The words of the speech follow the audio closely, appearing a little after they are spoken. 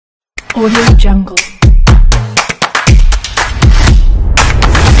Audio Jungle.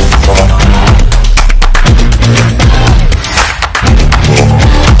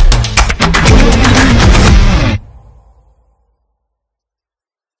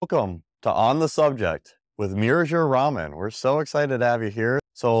 Welcome to On the Subject with Mirajur Rahman. We're so excited to have you here.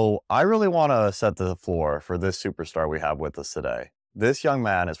 So I really want to set the floor for this superstar we have with us today. This young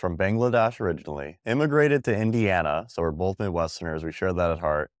man is from Bangladesh originally, immigrated to Indiana, so we're both Midwesterners, we share that at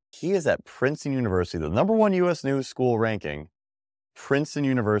heart. He is at Princeton University, the #1 U.S. news school ranking, Princeton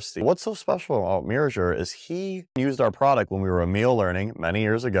University. What's so special about Mirajur is he used our product when we were Emile learning many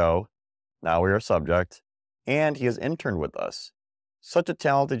years ago. Now we are Subject, and he has interned with us. Such a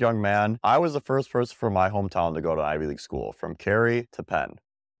talented young man. I was the first person from my hometown to go to Ivy League school, from Cary to Penn.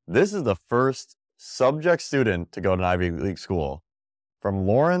 This is the first Subject student to go to an Ivy League school. From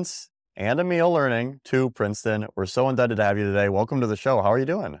Lawrence and Emile learning to Princeton. We're so indebted to have you today. Welcome to the show. How are you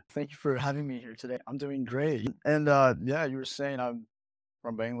doing? Thank you for having me here today. I'm doing great. And yeah, you were saying I'm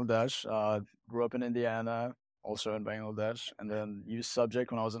from Bangladesh. Grew up in Indiana, also in Bangladesh, and then used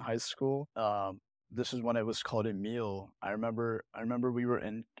Subject when I was in high school. This is when it was called Emile. I remember we were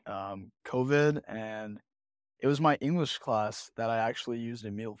in COVID, and it was my English class that I actually used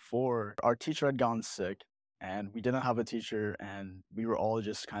Emile for. Our teacher had gone sick, and we didn't have a teacher, and we were all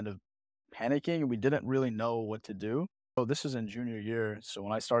just kind of panicking, and we didn't really know what to do. So this is in junior year. So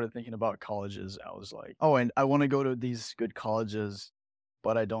when I started thinking about colleges, I was like, oh, and I want to go to these good colleges,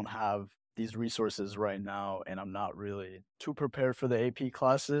 but I don't have these resources right now, and I'm not really too prepared for the AP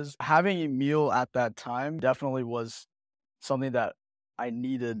classes. Having Emile at that time definitely was something that I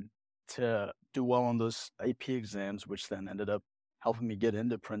needed to do well on those AP exams, which then ended up helping me get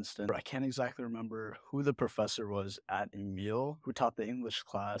into Princeton. I can't exactly remember who the professor was at Emile who taught the English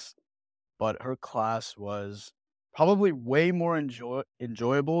class, but her class was probably way more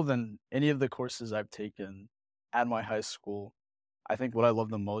enjoyable than any of the courses I've taken at my high school. I think what I loved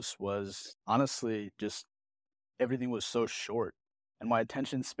the most was, honestly, just everything was so short, and my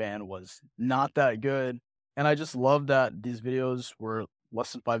attention span was not that good. And I just loved that these videos were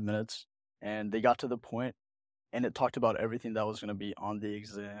less than 5 minutes, and they got to the point, and it talked about everything that was going to be on the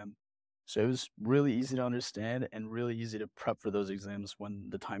exam. So it was really easy to understand and really easy to prep for those exams when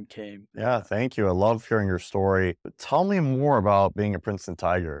the time came. Yeah, thank you. I love hearing your story. Tell me more about being a Princeton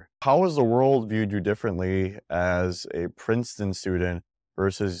Tiger. How has the world viewed you differently as a Princeton student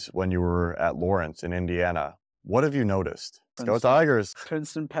versus when you were at Lawrence in Indiana? What have you noticed? Let's go Tigers.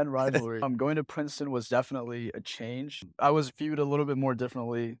 Princeton-Penn rivalry. Going to Princeton was definitely a change. I was viewed a little bit more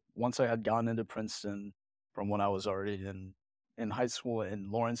differently once I had gotten into Princeton from when I was already in high school in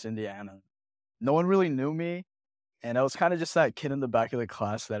Lawrence, Indiana. No one really knew me, and I was kind of just that kid in the back of the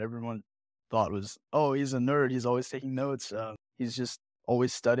class that everyone thought was, oh, he's a nerd, he's always taking notes, he's just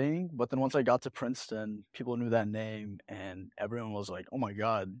always studying. But then once I got to Princeton, people knew that name, and everyone was like, oh my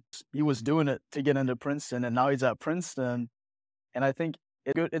God, he was doing it to get into Princeton, and now he's at Princeton. And I think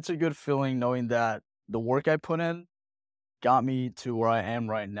it's a good feeling knowing that the work I put in got me to where I am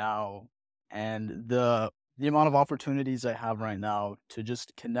right now, and the amount of opportunities I have right now to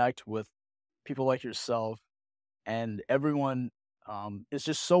just connect with people like yourself, and everyone is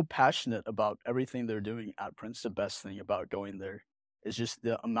just so passionate about everything they're doing at Princeton. The best thing about going there is just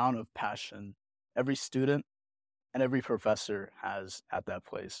the amount of passion every student and every professor has at that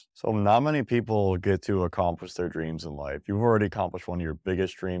place. So not many people get to accomplish their dreams in life. You've already accomplished one of your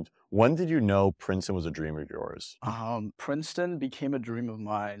biggest dreams. When did you know Princeton was a dream of yours? Princeton became a dream of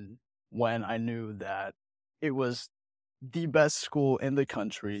mine when I knew that it was the best school in the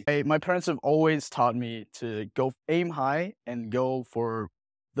country. My parents have always taught me to aim high and go for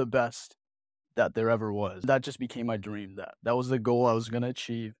the best that there ever was. That just became my dream. That was the goal I was going to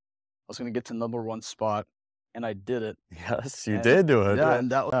achieve. I was going to get to #1 spot, and I did it. Yes, you did do it. Yeah,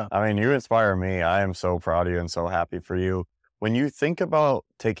 and I mean, you inspire me. I am so proud of you and so happy for you. When you think about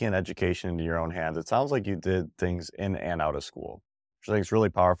taking an education into your own hands, it sounds like you did things in and out of school, which I think is really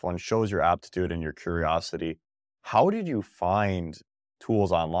powerful and shows your aptitude and your curiosity. How did you find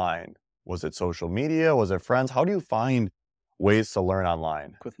tools online? Was it social media? Was it friends? How do you find ways to learn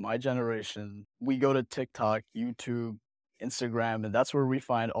online? With my generation, we go to TikTok, YouTube, Instagram, and that's where we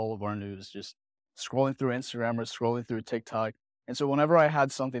find all of our news, just scrolling through Instagram or scrolling through TikTok. And so whenever I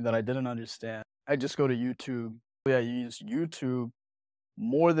had something that I didn't understand, I just go to YouTube. I use YouTube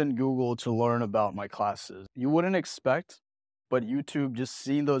more than Google to learn about my classes. You wouldn't expect, but YouTube, just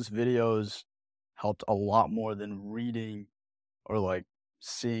seeing those videos helped a lot more than reading or like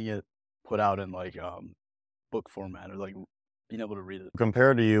seeing it put out in like book format or like being able to read it.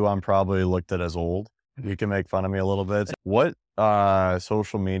 Compared to you, I'm probably looked at as old. You can make fun of me a little bit. What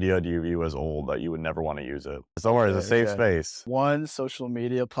social media do you view as old that you would never want to use it? Somewhere is a safe Okay. space. One social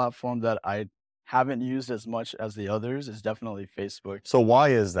media platform that I haven't used as much as the others is definitely Facebook. So why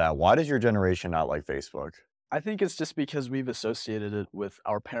is that? Why does your generation not like Facebook? I think it's just because we've associated it with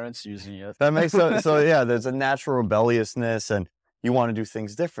our parents using it. That makes so yeah, there's a natural rebelliousness and you want to do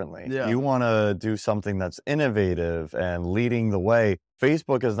things differently. Yeah. You want to do something that's innovative and leading the way.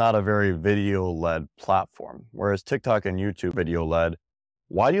 Facebook is not a very video-led platform, whereas TikTok and YouTube video-led.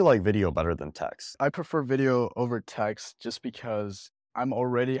 Why do you like video better than text? I prefer video over text just because I'm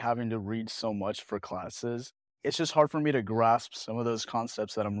already having to read so much for classes. It's just hard for me to grasp some of those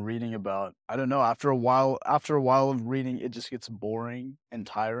concepts that I'm reading about. I don't know, after a while of reading, it just gets boring and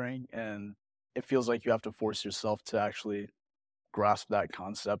tiring, and it feels like you have to force yourself to actually grasp that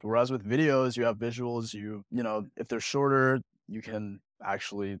concept. Whereas with videos, you have visuals, you know, if they're shorter, you can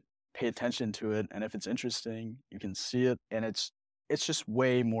actually pay attention to it, and if it's interesting, you can see it, and it's just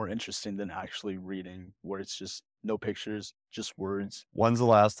way more interesting than actually reading, where it's just no pictures, just words. When's the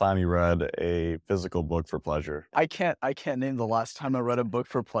last time you read a physical book for pleasure? I can't name the last time I read a book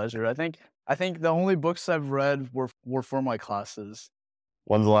for pleasure. I think the only books I've read were for my classes.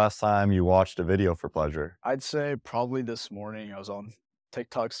 When's the last time you watched a video for pleasure? I'd say probably this morning. I was on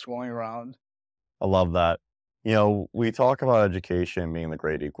TikTok scrolling around. I love that. You know, we talk about education being the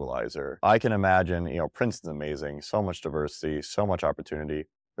great equalizer. I can imagine, you know, Princeton's amazing, so much diversity, so much opportunity.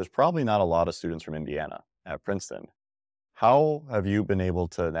 There's probably not a lot of students from Indiana at Princeton. How have you been able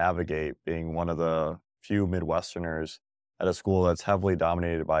to navigate being one of the few Midwesterners at a school that's heavily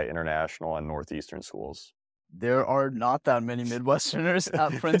dominated by international and Northeastern schools? There are not that many Midwesterners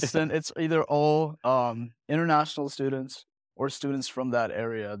at Princeton. It's either all international students or students from that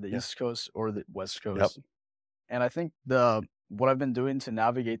area, the Yeah. East Coast or the West Yep. Coast. And I think what I've been doing to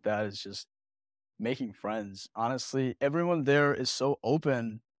navigate that is just making friends. Honestly, everyone there is so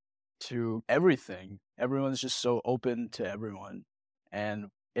open to everything. Everyone's just so open to everyone. And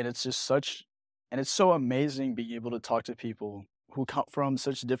it's just it's so amazing being able to talk to people who come from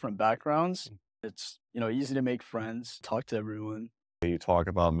such different backgrounds. It's, you know, easy to make friends, talk to everyone. You talk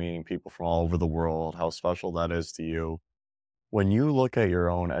about meeting people from all over the world, how special that is to you. When you look at your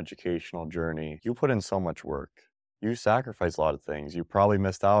own educational journey, you put in so much work. You sacrifice a lot of things. You probably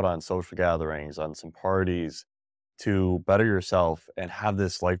missed out on social gatherings, on some parties to better yourself and have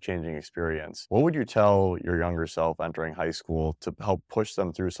this life-changing experience. What would you tell your younger self entering high school to help push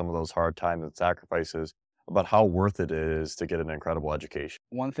them through some of those hard times and sacrifices about how worth it is to get an incredible education?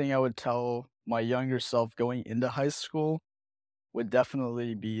 One thing I would tell my younger self going into high school would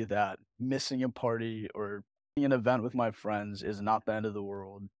definitely be that missing a party or an event with my friends is not the end of the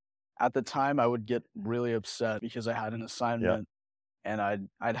world. At the time, I would get really upset because I had an assignment and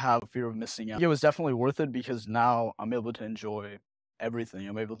I'd have fear of missing out. It was definitely worth it because now I'm able to enjoy everything.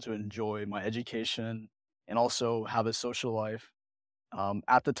 I'm able to enjoy my education and also have a social life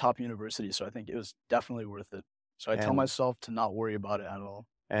at the top university. So I think it was definitely worth it. So I tell And myself to not worry about it at all.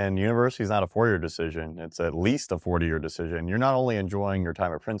 And university is not a 4-year decision. It's at least a 40-year decision. You're not only enjoying your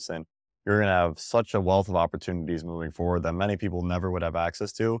time at Princeton, you're going to have such a wealth of opportunities moving forward that many people never would have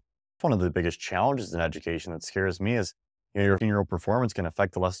access to. One of the biggest challenges in education that scares me is, you know, your 15-year-old performance can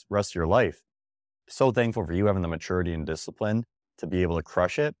affect the rest of your life. So thankful for you having the maturity and discipline to be able to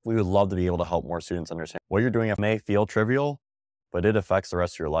crush it. We would love to be able to help more students understand what you're doing. It may feel trivial, but it affects the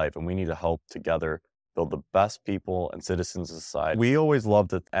rest of your life, and we need to help together build the best people and citizens of society. We always love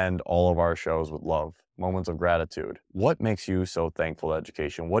to end all of our shows with love, moments of gratitude. What makes you so thankful to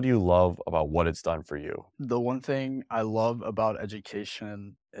education? What do you love about what it's done for you? The one thing I love about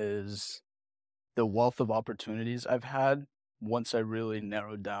education is the wealth of opportunities I've had once I really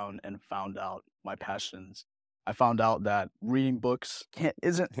narrowed down and found out my passions. I found out that reading books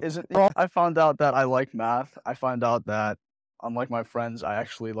isn't I found out that I like math. I found out that unlike my friends, I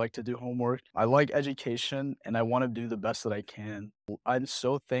actually like to do homework. I like education and I want to do the best that I can. I'm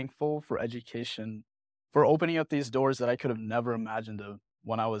so thankful for education, for opening up these doors that I could have never imagined of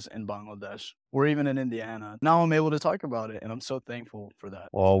when I was in Bangladesh or even in Indiana. Now I'm able to talk about it and I'm so thankful for that.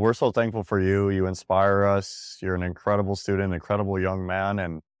 Well, we're so thankful for you. You inspire us. You're an incredible student, an incredible young man,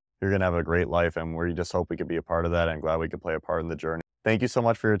 and you're going to have a great life. And we just hope we could be a part of that and glad we could play a part in the journey. Thank you so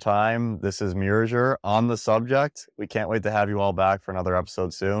much for your time. This is Mirajur on the subject. We can't wait to have you all back for another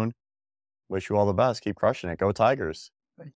episode soon. Wish you all the best. Keep crushing it. Go Tigers.